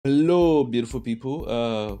Hello, beautiful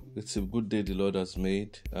people. It's a good day the Lord has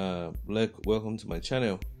made. Welcome to my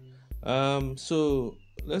channel. So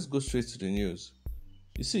let's go straight to the news.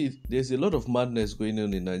 You see, there's a lot of madness going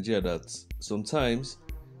on in Nigeria that sometimes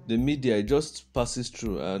the media just passes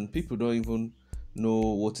through and people don't even know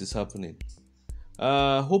what is happening.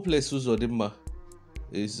 Hopeless uzodinma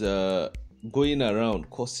is going around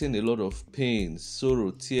causing a lot of pain,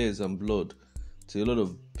 sorrow, tears, and blood to a lot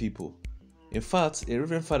of people. In fact, a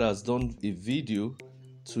Reverend Father has done a video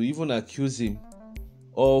to even accuse him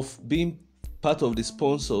of being part of the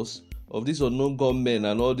sponsors of these unknown gunmen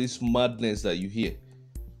and all this madness that you hear.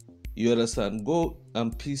 You understand? Go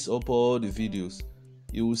and piece up all the videos.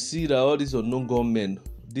 You will see that all these unknown gunmen,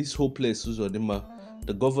 this hopeless uzodinma,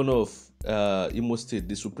 the governor of IMO State,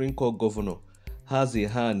 the Supreme Court governor, has a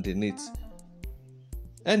hand in it.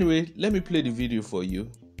 Anyway, let me play the video for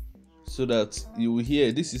you so that you will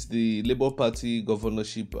hear. This is the Labour Party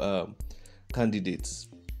governorship candidates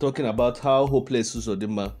talking about how hopeless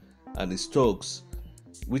uzodinma and his thugs,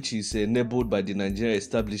 which is enabled by the Nigerian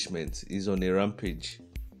establishment, is on a rampage.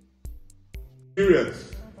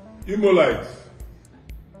 Experience, Imolites,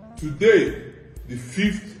 today, the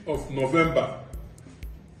 5th of November,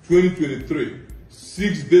 2023,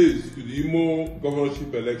 6 days to the IMO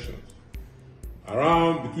governorship elections.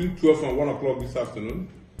 Around between 12 and 1 o'clock this afternoon,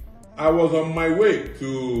 I was on my way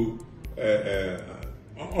to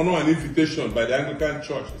honor an invitation by the Anglican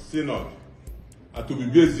Church Synod at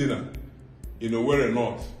Zina in Owerri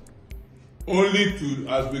North. Only to,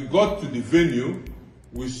 as we got to the venue,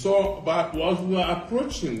 we saw, but as we were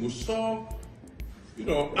approaching, we saw,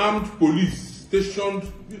 armed police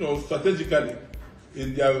stationed, strategically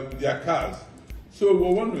in their cars. So we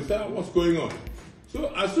were wondering, what's going on?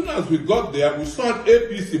 So as soon as we got there, we saw an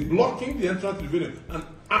APC blocking the entrance to the venue, and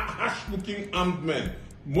harsh-looking armed men,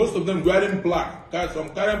 most of them wearing black, some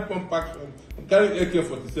carrying pump action, some carrying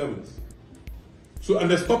AK-47s. So, and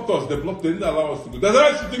they stopped us, they blocked, they didn't allow us to go. They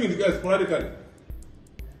started shooting in the guys sporadically,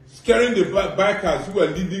 scaring the bikers who were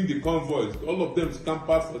leading the convoys. All of them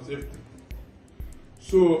scampered for safety.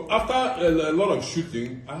 So after a lot of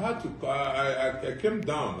shooting, I had to, I came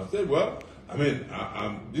down. I said, well,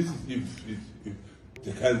 this is if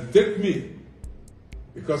they can take me,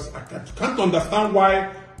 because I can't understand why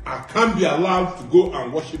I can't be allowed to go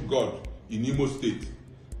and worship God in Imo State.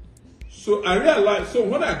 So I realized, so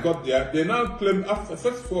when I got there, they now claimed,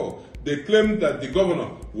 first of all, they claimed that the governor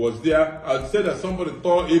was there. I said that somebody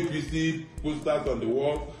tore APC posters on the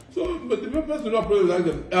wall. So, but the person who not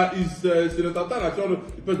is Senator Tan,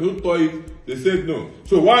 the person who tore it. They said no.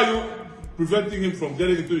 So why are you preventing him from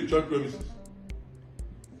getting into the church premises?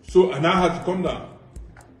 So, and I had to come down.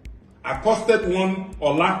 I accosted one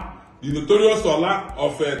Ola, the notorious Ola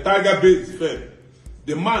of Tiger Base Fair.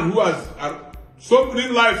 The man who has, so many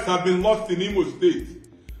lives have been lost in Imo State.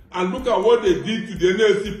 And look at what they did to the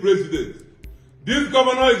NLC president. This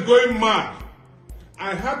governor is going mad.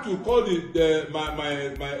 I had to call the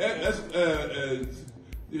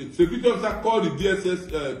security officer, called the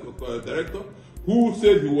DSS director, who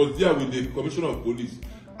said he was there with the commissioner of police.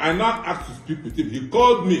 I now asked to speak with him. He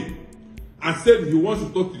called me and said he wants to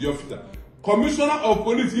talk to the officer. Commissioner of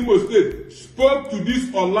Police Imo State spoke to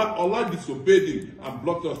this Ola disobeyed him and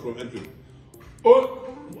blocked us from entering. Oh,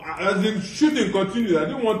 as the shooting continued, I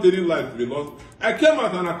didn't want any life to be lost. I came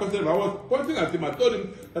out and accosted him. I was pointing at him. I told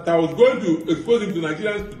him that I was going to expose him to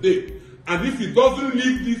Nigerians today. And if he doesn't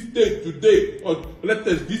leave this state today, or let's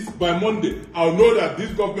say this by Monday, I'll know that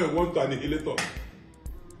this government wants to annihilate us.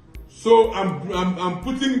 So I'm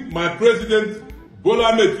putting my president,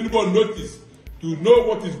 Bola Ahmed Tinubu, on notice to know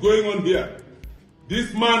what is going on here.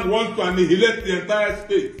 This man wants to annihilate the entire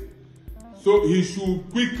state. So he should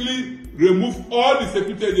quickly remove all the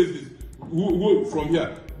security agencies who from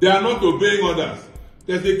here. They are not obeying orders.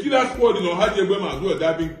 There's a killer squad in Ohajebema as well. They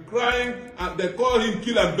have been crying, and they call him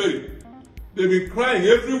kill and bury. They've been crying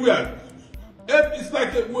everywhere. It's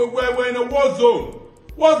like we're in a war zone.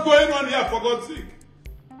 What's going on here, for God's sake?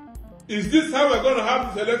 Is this how we're going to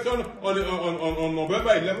have this election on November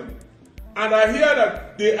 11th? And I hear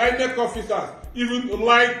that the INEC officers even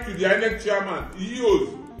lied to the INEC chairman,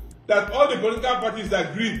 EOs, that all the political parties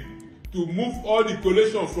agreed to move all the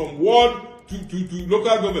collation from ward to local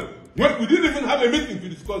government. We didn't even have a meeting to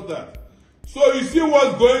discuss that. So you see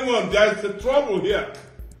what's going on. There is a trouble here.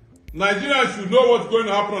 Nigerians should know what's going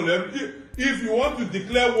to happen on them. If you want to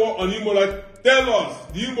declare war on Imolites, tell us.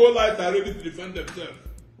 The Imolites are ready to defend themselves.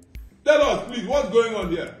 Tell us, please, what's going on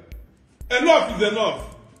here? Enough is enough.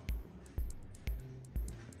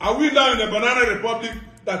 Are we now in a banana republic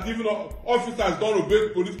that even officers don't obey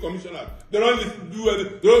police commissioners? They don't listen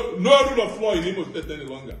to no rule of law in Imo State any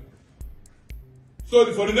longer.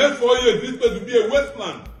 So for the next 4 years, this place will be a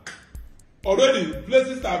wasteland. Already,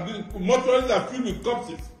 places have been, mortuaries are filled with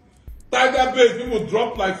corpses. Tiger base, people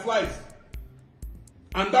drop like flies.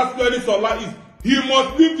 And that's where this Ola is. He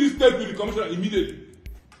must leave this state with the commissioner immediately.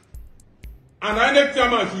 And INEC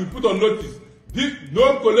chairman should be put on notice.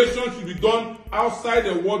 No collation should be done outside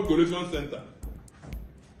the World Collation Center.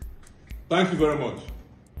 Thank you very much.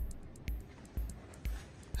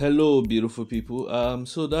 Hello, beautiful people.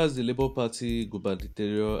 So that's the Labour Party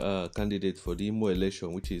gubernatorial candidate for the IMO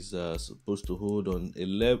election, which is supposed to hold on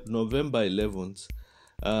November 11th.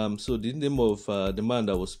 So the name of the man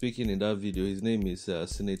that was speaking in that video, his name is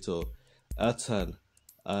Senator Atan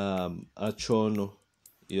Achono.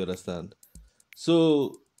 You understand?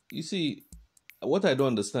 So you see, what I don't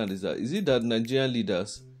understand is it that Nigerian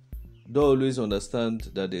leaders don't always understand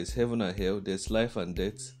that there's heaven and hell, there's life and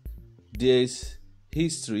death, there's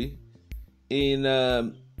history in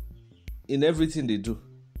everything they do.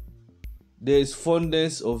 There is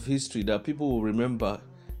fondness of history that people will remember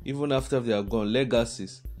even after they are gone,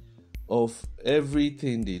 legacies of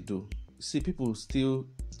everything they do. See, people still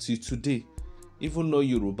till today, even though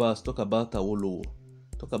Yorubas talk about Awolowo,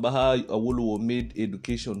 talk about how Awolowo made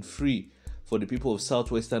education free for the people of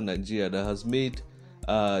southwestern Nigeria, that has made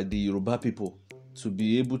the Yoruba people to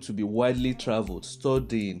be able to be widely traveled,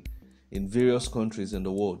 studying in various countries in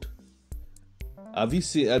the world. Have you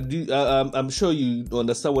seen? I'm sure you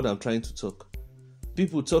understand what I'm trying to talk.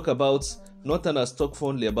 People talk about, Northern has talked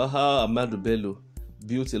fondly about how Ahmadu Bello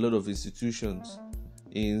built a lot of institutions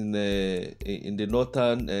in the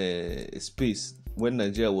northern space when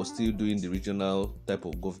Nigeria was still doing the regional type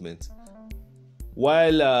of government.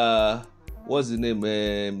 While what's the name?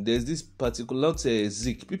 There's this particular, not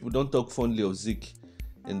Zik. People don't talk fondly of Zik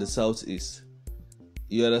in the southeast.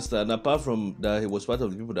 You understand? Apart from that, he was part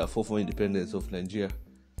of the people that fought for independence of Nigeria.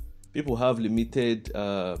 People have limited,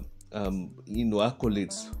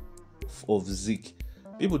 accolades of Zik.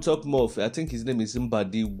 People talk more of, I think his name is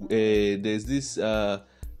Mbadi. There's this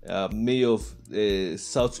mayor of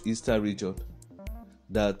southeastern region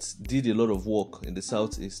that did a lot of work in the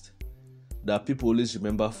southeast that people always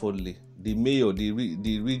remember fondly. The mayor,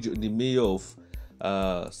 the mayor of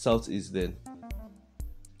southeast then.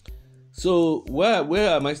 So where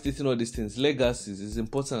am I stating all these things? Legacies is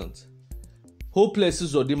important. Hopeless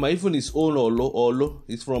uzodinma, even his own Olo,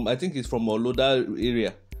 is from, I think it's from Olo, that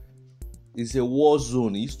area. It's a war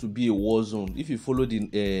zone. It used to be a war zone. If you follow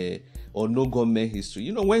the unknown government history,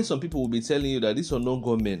 you know, when some people will be telling you that this unknown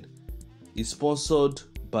government is sponsored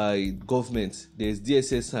by government, there's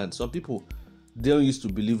DSS hand. Some people, they don't used to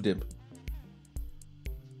believe them.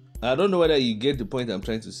 I don't know whether you get the point I'm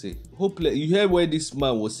trying to say. Hopefully, you hear where this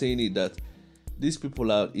man was saying it, that these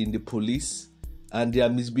people are in the police and they are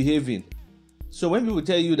misbehaving. So when people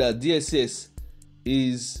tell you that DSS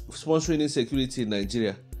is sponsoring insecurity in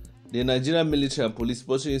Nigeria, the Nigerian military and police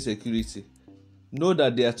sponsoring insecurity, know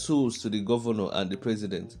that they are tools to the governor and the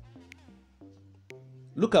president.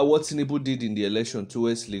 Look at what Tinubu did in the election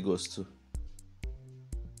towards Lagos too.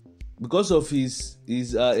 Because of his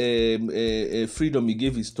freedom he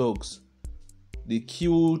gave his thugs, they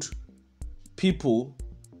killed people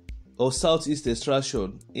of Southeast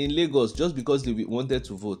extraction in Lagos just because they wanted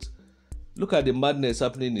to vote. Look at the madness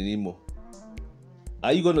happening in IMO.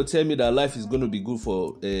 Are you going to tell me that life is going to be good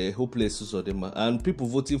for hopeless uzodinma and people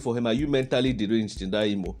voting for him? Are you mentally deranged in that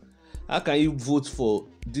IMO? How can you vote for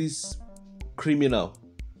this criminal?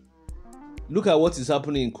 Look at what is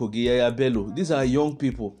happening in Kogi, Yaya Bello. These are young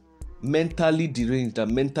people, mentally deranged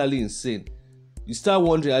and mentally insane. You start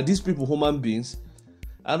wondering, are these people human beings?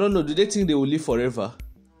 I don't know. Do they think they will live forever?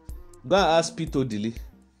 Go and ask Peter Odili.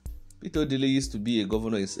 Peter Odili used to be a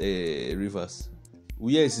governor in Rivers.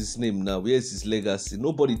 Where is his name now? Where is his legacy?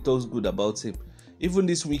 Nobody talks good about him. Even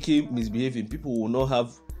this wicked misbehaving, people will not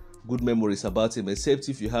have good memories about him, except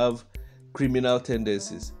if you have criminal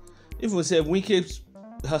tendencies. If we say wicked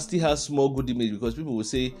still has small good image, because people will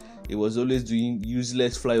say he was always doing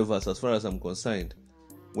useless flyovers, as far as I'm concerned,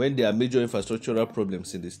 when there are major infrastructural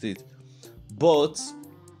problems in the state. But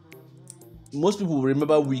most people will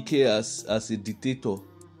remember Wike as a dictator,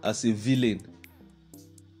 as a villain.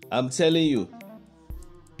 I'm telling you.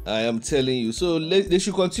 I am telling you. So they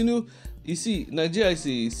should continue. You see, Nigeria is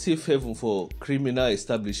a safe haven for criminal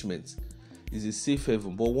establishments. It's a safe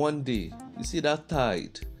haven. But one day, you see that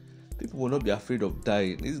tide, people will not be afraid of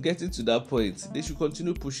dying. It's getting to that point. They should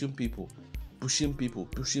continue pushing people.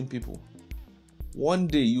 One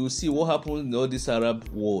day, you will see what happens in all this Arab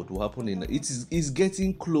world. What happen in it's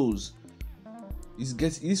getting close.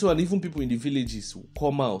 This one, even people in the villages will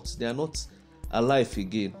come out. They are not alive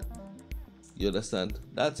again. You understand?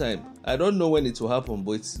 That time, I don't know when it will happen,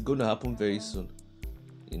 but it's going to happen very soon.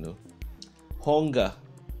 Hunger,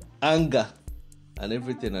 anger, and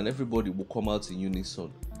everything, and everybody will come out in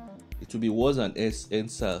unison. It will be worse than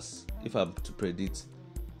SARS, if I'm to predict.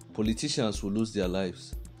 Politicians will lose their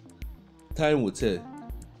lives. Time will tell.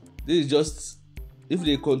 This is just, if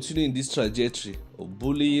they continue in this trajectory of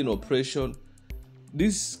bullying, oppression,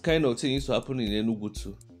 this kind of thing used to happen in Enugu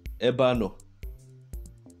too. Ebano.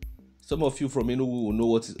 Some of you from Enugu will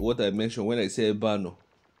know what I mentioned when I say Ebano.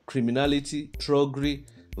 Criminality, truggery,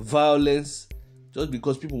 violence, just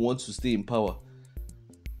because people want to stay in power.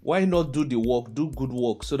 Why not do the work, do good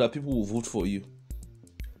work, so that people will vote for you?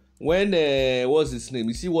 When, what's his name?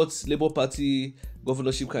 You see what Labour Party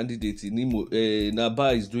governorship candidate in IMO, Naba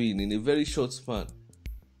is doing in a very short span.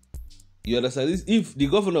 You understand this? If the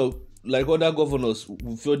governor, like other governors,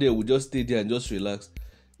 who feel they will just stay there and just relax,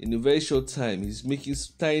 in a very short time, he's making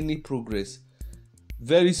tiny progress.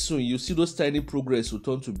 Very soon, you see those tiny progress will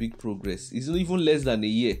turn to big progress. It's not even less than a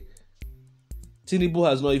year. Tinubu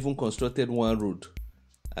has not even constructed one road,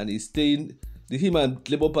 and he's staying. Him and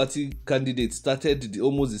Labour Party candidates started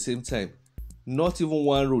almost the same time. Not even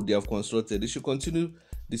one road they have constructed. They should continue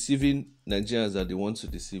deceiving Nigerians that they want to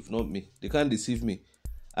deceive, not me. They can't deceive me.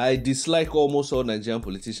 I dislike almost all Nigerian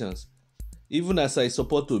politicians. Even as I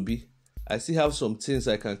support Obi, I still have some things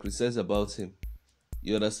I can criticize about him.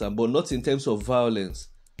 You understand? But not in terms of violence.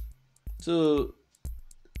 So,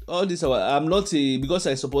 all this, I'm not because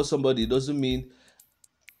I support somebody, it doesn't mean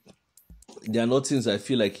there are not things I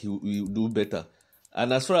feel like he will do better.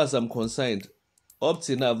 And as far as I'm concerned, up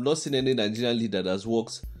till now, I've not seen any Nigerian leader that has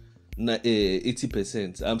worked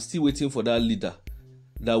 80%. I'm still waiting for that leader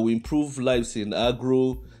that will improve lives in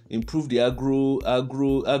improve the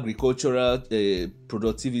agricultural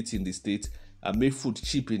productivity in the state, and make food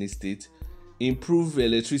cheap in the state, improve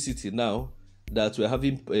electricity now that we're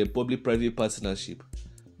having a public-private partnership,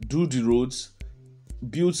 do the roads,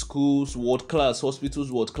 build schools, world-class,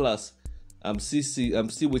 hospitals, world-class. I'm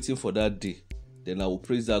still waiting for that day. Then I will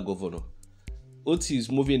praise that governor. OT is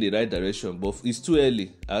moving in the right direction, but it's too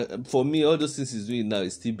early. For me, all those things he's doing now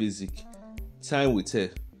is still basic. Time will tell.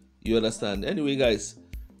 You understand? Anyway, guys,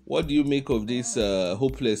 what do you make of this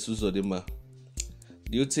hopeless uzodinma?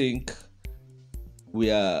 Do you think we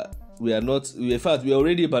are not? In fact, we are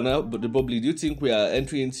already a banana republic. Do you think we are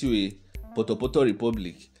entering into a potopoto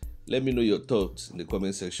republic? Let me know your thoughts in the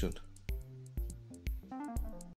comment section.